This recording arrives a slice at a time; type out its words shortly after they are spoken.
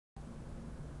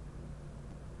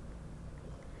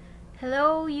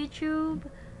Hello YouTube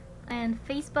and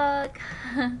Facebook.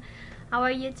 How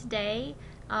are you today?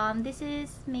 This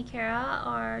is me, Kera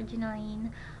or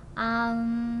Janine.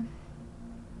 Um,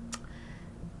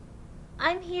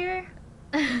 I'm here.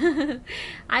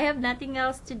 I have nothing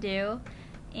else to do,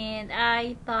 and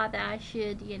I thought I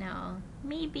should,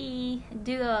 maybe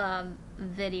do a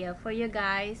video for you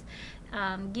guys,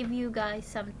 give you guys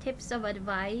some tips of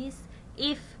advice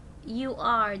if you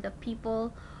are the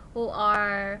people who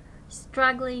are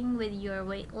struggling with your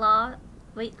weight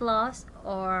loss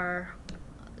or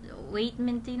weight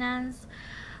maintenance.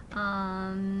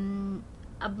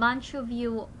 A bunch of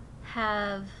you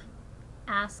have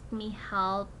asked me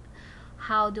help.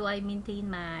 How do I maintain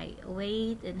my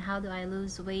weight and how do I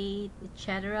lose weight,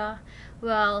 etc.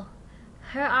 Well,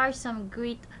 here are some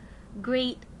great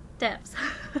tips.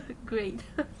 Great.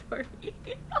 Sorry.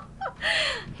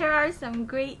 Here are some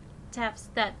great tips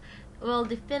that will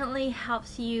definitely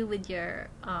helps you with your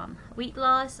weight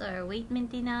loss or weight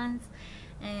maintenance,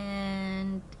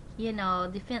 and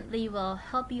definitely will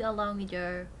help you along with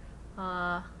your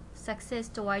success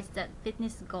towards that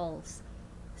fitness goals.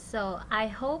 So I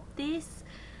hope this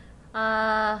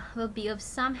will be of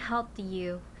some help to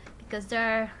you, because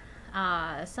there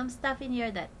are some stuff in here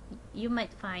that you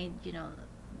might find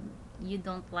you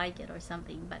don't like it or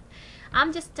something, but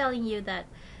I'm just telling you that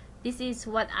this is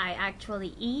what I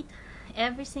actually eat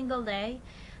every single day,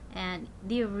 and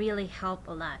they really help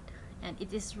a lot, and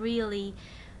it is really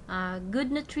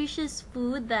good nutritious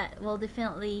food that will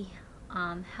definitely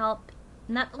help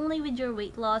not only with your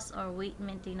weight loss or weight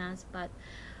maintenance, but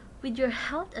with your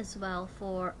health as well,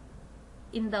 for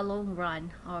in the long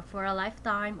run, or for a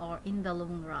lifetime, or in the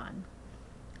long run.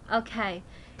 Okay,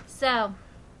 so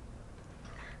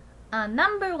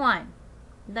number one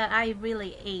that I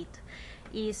really ate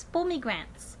is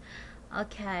pomegranates.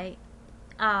 Okay,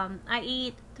 I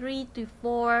eat 3 to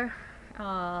 4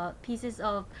 pieces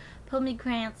of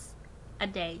pomegranates a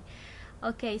day.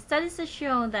 Okay, studies have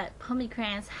shown that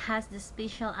pomegranates has the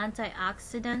special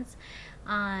antioxidants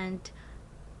and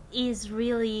is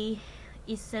really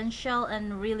essential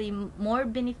and really more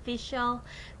beneficial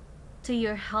to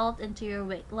your health and to your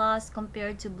weight loss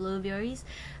compared to blueberries,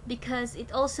 because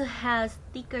it also has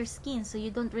thicker skin, so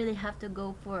you don't really have to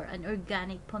go for an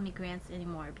organic pomegranates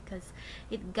anymore, because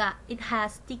it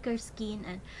has thicker skin,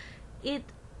 and it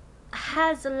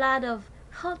has a lot of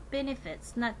health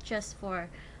benefits, not just for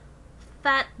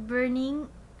fat burning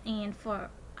and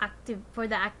for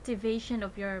the activation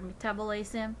of your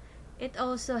metabolism. It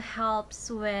also helps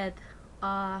with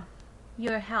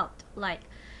your health, like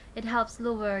it helps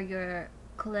lower your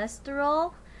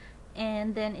cholesterol,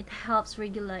 and then it helps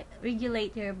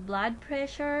regulate your blood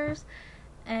pressures,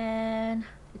 and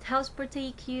it helps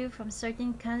protect you from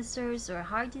certain cancers or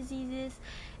heart diseases.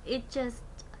 It just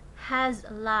has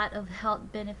a lot of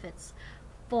health benefits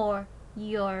for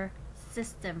your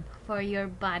system, for your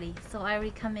body. So I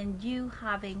recommend you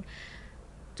having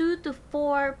 2 to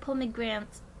 4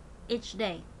 pomegranates each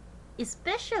day,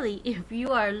 especially if you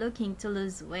are looking to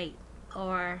lose weight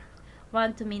or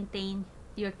want to maintain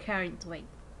your current weight.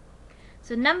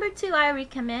 So number 2 I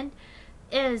recommend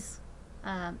is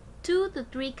 2 to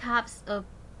 3 cups of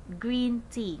green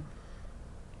tea.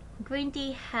 Green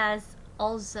tea has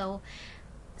also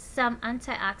some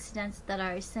antioxidants that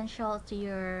are essential to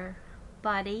your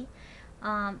body.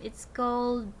 It's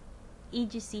called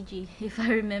EGCG, if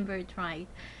I remember it right.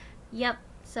 Yep.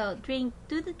 So drink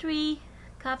 2 to 3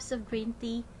 cups of green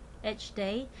tea each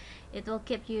day. It will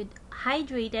keep you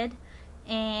hydrated,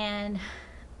 and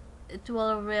it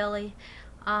will really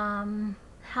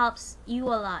helps you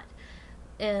a lot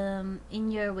in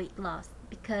your weight loss,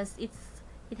 because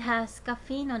it has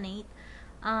caffeine on it.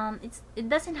 It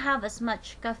doesn't have as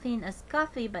much caffeine as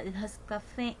coffee, but it has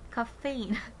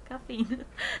caffeine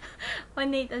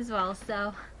on it as well.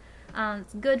 So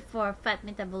it's good for fat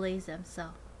metabolism.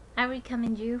 So I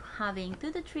recommend you having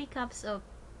 2 to 3 cups of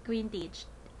green tea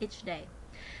each day.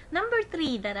 Number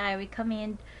 3 that I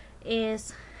recommend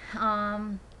is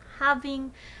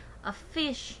having a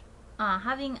fish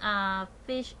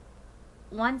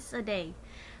once a day,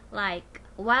 like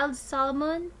wild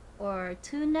salmon or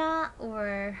tuna,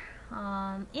 or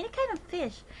any kind of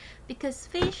fish, because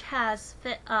fish has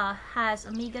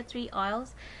omega-3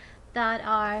 oils that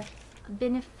are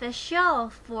beneficial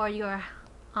for your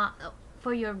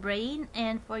brain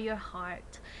and for your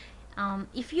heart.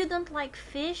 If you don't like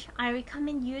fish, I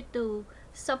recommend you to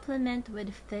supplement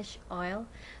with fish oil,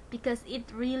 because it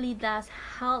really does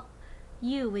help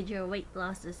you with your weight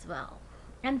loss as well,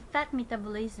 and fat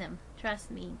metabolism.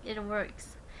 Trust me, it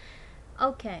works.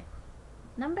 Okay,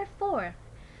 number 4,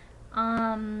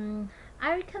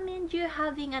 I recommend you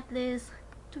having at least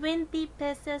 20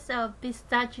 pieces of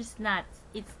pistachio nuts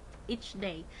each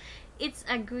day. It's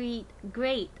a great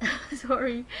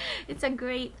sorry, it's a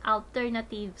great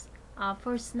alternative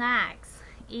for snacks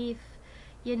if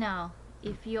you know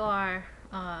if you are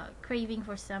craving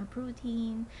for some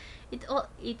protein. It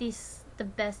is the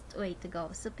best way to go.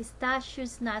 So pistachio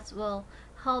nuts will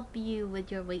help you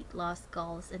with your weight loss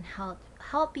goals and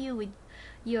help you with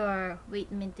your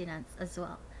weight maintenance as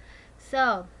well.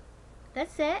 So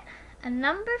that's it. And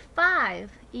number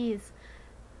 5 is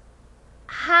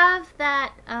have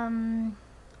that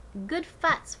good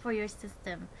fats for your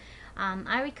system.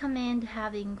 I recommend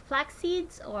having flax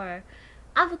seeds or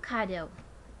avocado,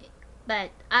 but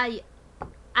I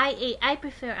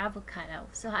prefer avocado.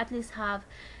 So at least have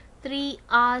 3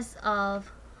 ounces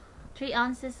of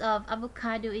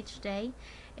avocado each day.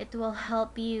 It will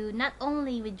help you not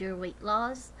only with your weight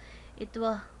loss, it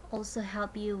will also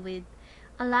help you with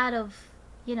a lot of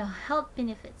health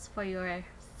benefits for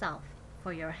yourself,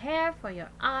 for your hair, for your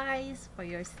eyes, for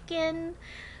your skin,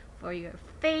 for your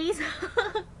face,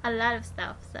 a lot of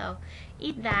stuff. So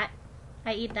eat that.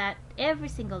 I eat that every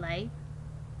single day.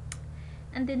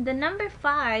 And then the number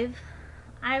 5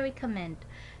 I recommend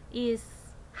is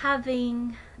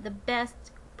having the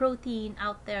best protein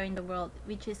out there in the world,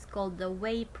 which is called the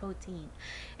whey protein.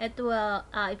 It will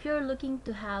if you're looking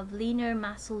to have leaner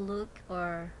muscle look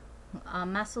or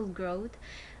muscle growth,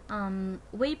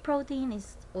 whey protein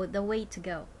is the way to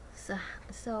go.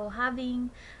 So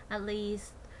having at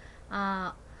least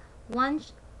one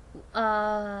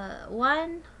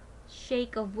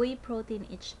shake of whey protein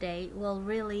each day will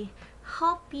really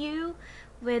help you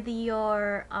with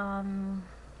your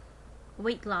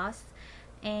weight loss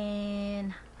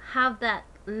and have that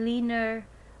leaner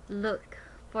look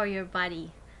for your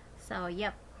body. So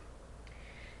yep.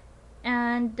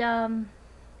 And the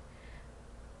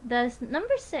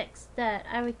number 6 that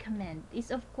I recommend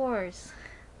is, of course,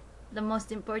 the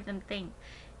most important thing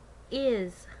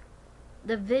is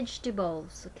the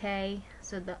vegetables. Okay,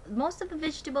 so the most of the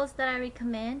vegetables that I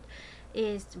recommend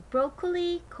is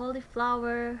broccoli,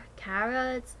 cauliflower,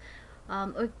 carrots,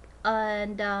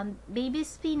 and baby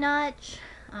spinach,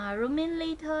 romaine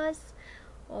lettuce,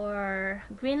 or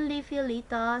green leafy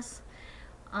lettuce,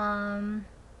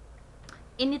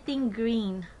 anything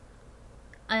green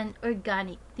and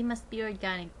organic. They must be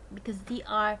organic because they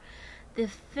are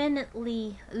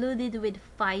definitely loaded with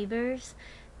fibers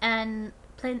and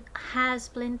has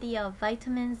plenty of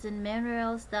vitamins and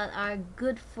minerals that are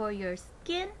good for your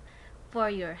skin, for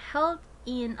your health,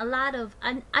 and a lot of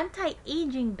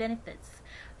anti-aging benefits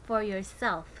for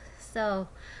yourself. So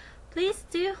please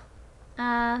do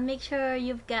make sure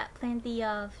you get plenty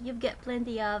of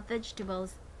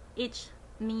vegetables each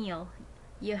meal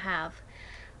you have.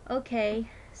 Okay,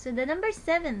 so the number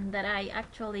 7 that I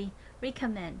actually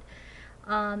recommend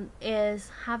is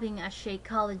having a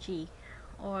Shakeology,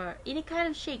 or any kind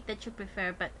of shake that you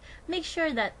prefer, but make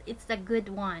sure that it's a good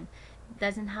one. It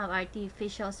doesn't have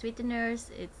artificial sweeteners,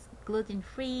 it's gluten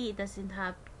free, it doesn't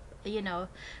have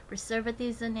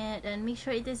preservatives in it, and make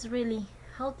sure it is really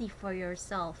healthy for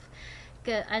yourself.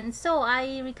 And so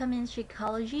I recommend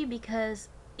Shakeology because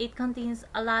it contains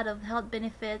a lot of health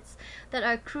benefits that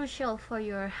are crucial for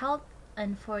your health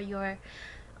and for your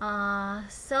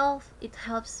self. It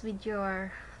helps with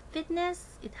your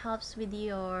fitness, it helps with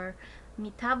your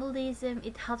metabolism,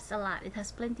 it helps a lot. It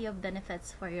has plenty of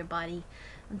benefits for your body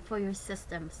and for your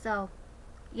system. So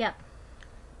yep,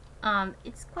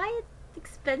 it's quite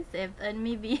expensive and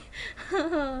maybe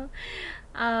quite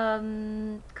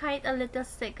a little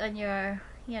sick on your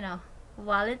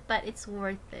wallet, but it's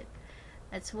worth it.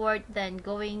 It's worth than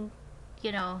going,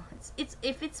 it's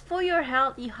if it's for your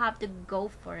health, you have to go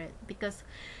for it, because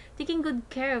taking good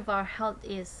care of our health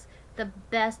is the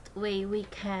best way we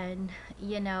can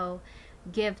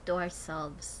give to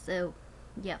ourselves. So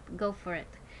yeah, go for it.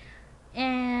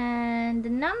 And the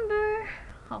number,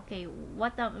 okay,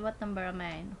 what number am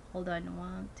I in? Hold on.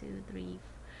 1 2 3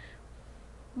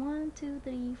 1 2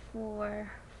 3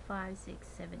 4 5 6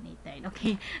 7 8 9.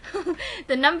 Okay.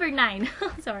 The number 9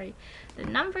 sorry, the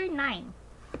number 9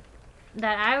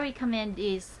 that I recommend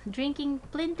is drinking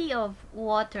plenty of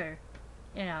water,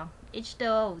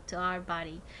 H2O to our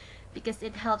body, because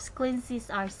it helps cleanses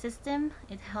our system,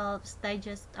 it helps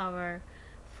digest our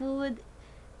food,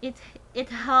 it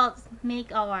helps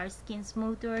make our skin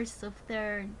smoother,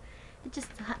 softer.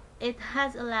 It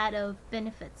has a lot of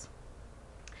benefits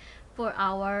for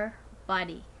our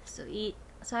body. So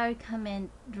I recommend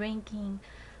drinking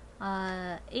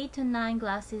 8 to 9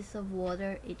 glasses of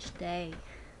water each day.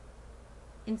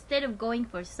 Instead of going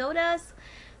for sodas,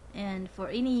 And for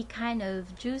any kind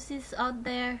of juices out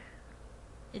there,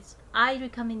 I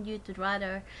recommend you to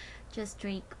rather just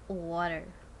drink water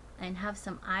and have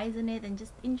some ice in it and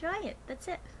just enjoy it. That's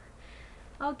it.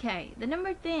 Okay, the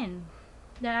number 10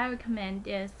 that I recommend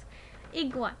is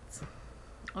egg whites.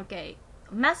 Okay,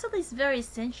 muscle is very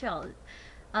essential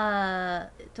to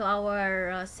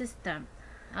our system,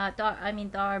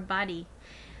 to our body,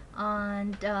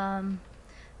 and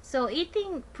so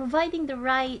providing the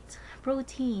right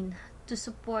protein to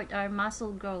support our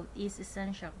muscle growth is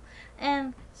essential.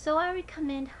 And so I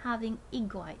recommend having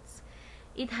egg whites.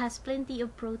 It has plenty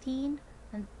of protein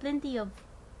and plenty of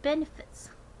benefits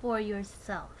for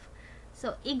yourself.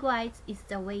 So egg whites is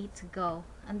the way to go.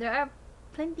 And there are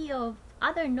plenty of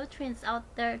other nutrients out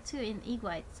there too in egg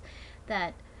whites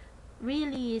that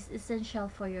really is essential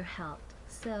for your health.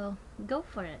 So go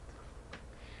for it.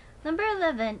 Number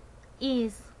 11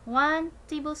 is 1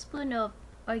 tablespoon of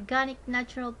organic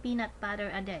natural peanut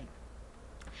butter a day.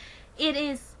 It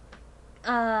is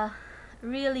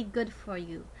really good for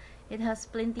you. It has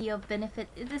plenty of benefit.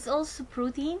 It is also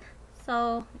protein,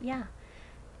 so yeah,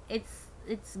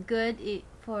 it's good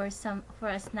for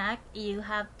a snack. You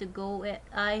have to go.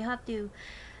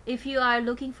 If you are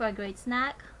looking for a great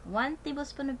snack, 1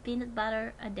 tablespoon of peanut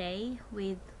butter a day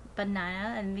with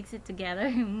banana and mix it together.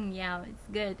 Yeah, it's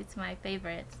good. It's my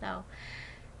favorite. So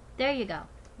there you go.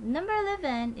 Number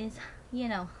 11 is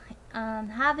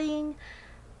having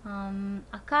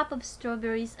a cup of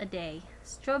strawberries a day.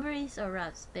 Strawberries or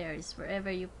raspberries,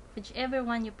 whichever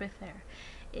one you prefer.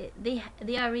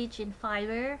 They are rich in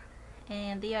fiber,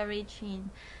 and they are rich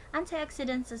in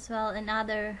antioxidants as well, and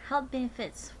other health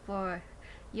benefits for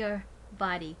your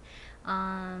body,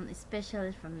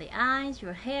 especially from the eyes,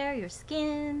 your hair, your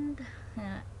skin,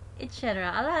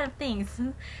 etc. A lot of things.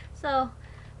 So,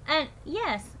 and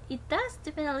yes, it does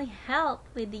definitely help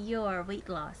with your weight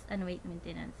loss and weight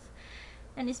maintenance.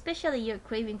 And especially you're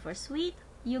craving for sweet,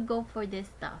 you go for this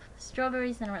stuff.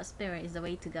 Strawberries and raspberry is the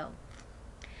way to go.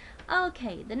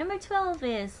 Okay, the number 12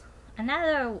 is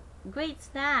another great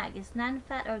snack is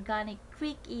non-fat organic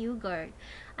Greek yogurt.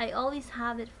 I always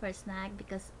have it for a snack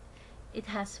because it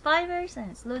has fibers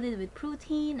and it's loaded with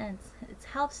protein, and it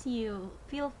helps you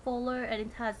feel fuller, and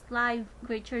it has live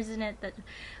creatures in it that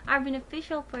are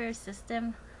beneficial for your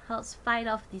system, helps fight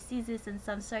off diseases and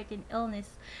some certain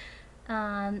illness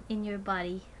in your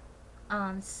body.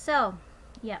 So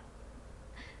yeah,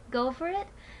 go for it.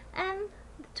 And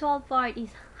the 12th part is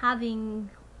having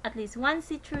at least 1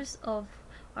 citrus of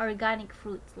organic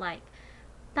fruits like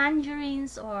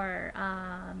tangerines or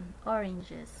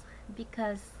oranges.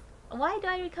 Because why do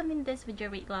I recommend this with your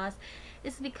weight loss?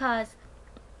 It's because,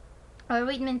 or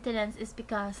weight maintenance, is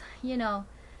because it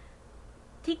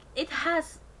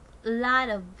has a lot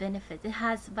of benefits. It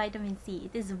has vitamin C.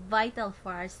 It is vital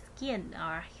for our skin,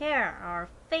 our hair, our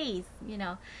face.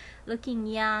 Looking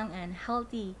young and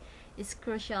healthy is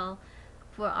crucial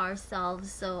for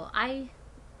ourselves.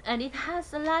 And it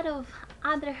has a lot of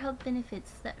other health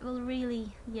benefits that will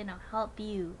really help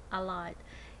you a lot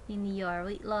in your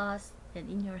weight loss and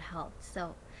in your health.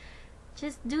 So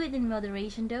just do it in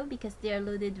moderation though, because they are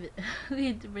loaded with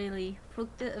with really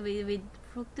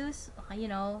fructose,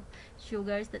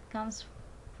 sugars that comes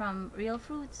from real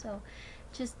fruit. So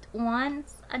just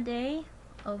once a day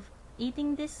of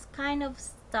eating this kind of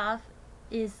stuff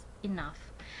is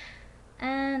enough.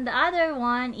 And the other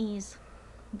one is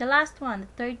the last one,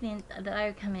 the 13th that I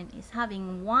recommend, is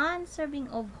having 1 serving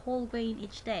of whole grain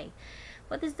each day.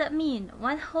 What does that mean?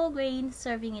 1 whole grain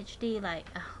serving each day, like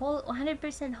a whole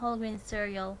 100% whole grain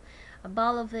cereal. A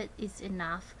bowl of it is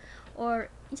enough, or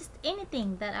just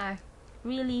anything that are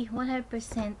really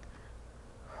 100%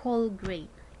 whole grain.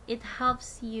 It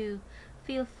helps you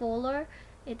feel fuller.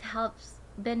 It helps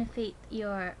benefit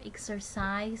your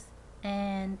exercise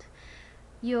and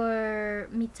your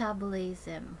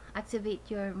metabolism, activate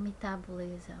your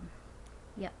metabolism.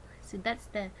 Yep. So that's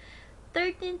the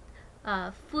 13th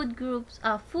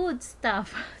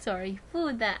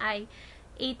food that I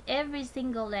eat every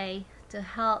single day to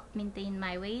help maintain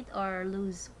my weight or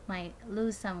lose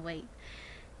some weight.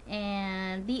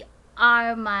 And they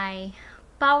are my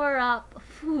power up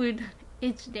food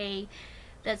each day.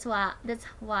 That's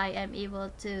why I'm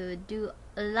able to do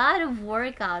a lot of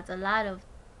workouts, a lot of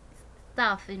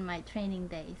stuff in my training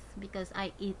days, because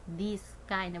I eat this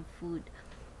kind of food.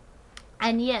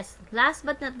 And yes, last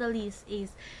but not the least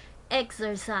is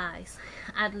exercise.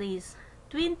 At least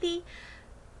 20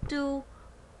 to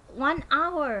 1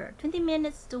 hour, 20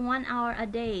 minutes to 1 hour a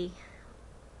day.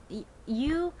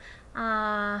 You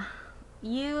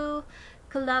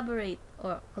collaborate,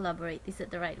 is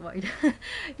it the right word?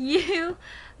 You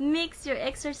mix your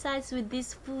exercise with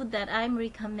this food that I'm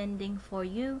recommending for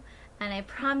you, and I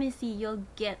promise you, you'll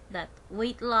get that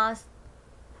weight loss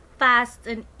fast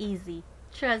and easy.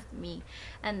 Trust me.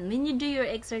 And when you do your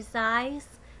exercise,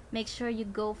 make sure you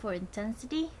go for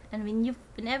intensity. And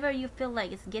whenever you feel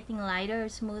like it's getting lighter or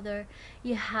smoother,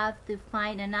 you have to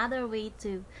find another way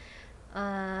to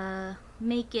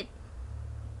make it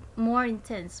more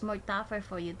intense, more tougher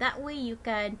for you. That way you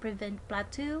can prevent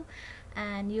plateau,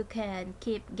 and you can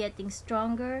keep getting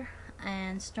stronger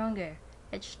and stronger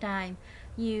each time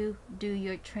you do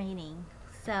your training.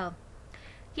 So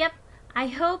yep, I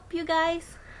hope you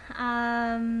guys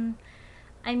I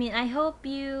hope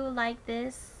you like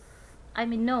this.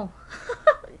 No.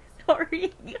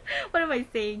 Sorry. What am I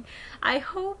saying? I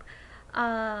hope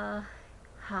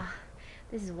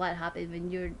this is what happens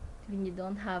when you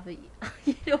don't have a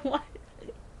you know what?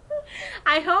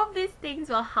 I hope these things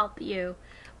will help you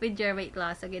with your weight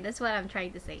loss. Okay, that's what I'm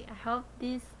trying to say. I hope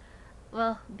this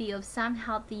will be of some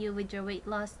help to you with your weight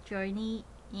loss journey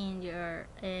in your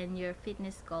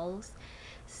fitness goals.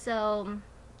 So,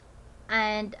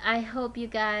 and I hope you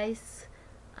guys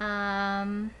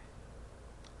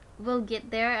will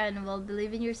get there and will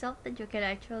believe in yourself that you can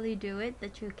actually do it,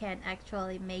 that you can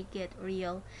actually make it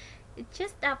real. It's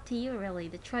just up to you, really.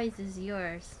 The choice is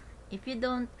yours. If you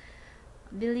don't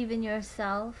believe in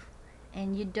yourself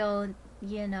and you don't,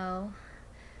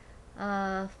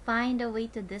 find a way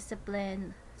to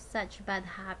discipline such bad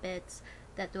habits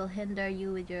that will hinder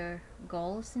you with your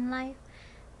goals in life,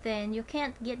 then you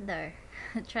can't get there.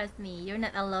 Trust me, you're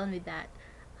not alone with that.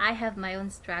 I have my own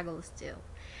struggles too.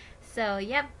 So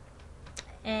yep,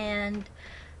 and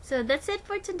so that's it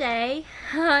for today.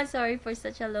 Sorry for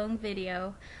such a long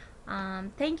video.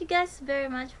 Thank you guys very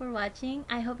much for watching.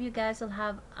 I hope you guys will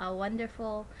have a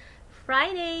wonderful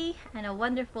Friday and a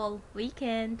wonderful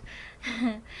weekend.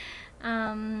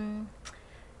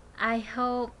 I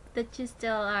hope that you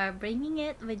still are bringing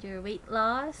it with your weight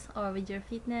loss or with your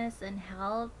fitness and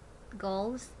health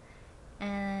goals.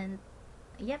 And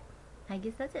yep, I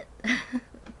guess that's it.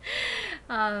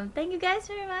 Thank you guys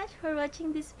very much for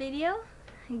watching this video.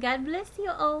 God bless you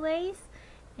always,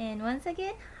 and once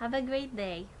again, have a great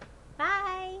day.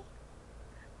 Bye.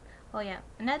 Oh yeah,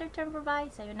 another term for bye.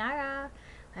 Sayonara.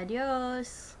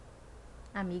 Adios.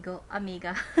 Amigo,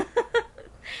 amiga.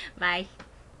 Bye.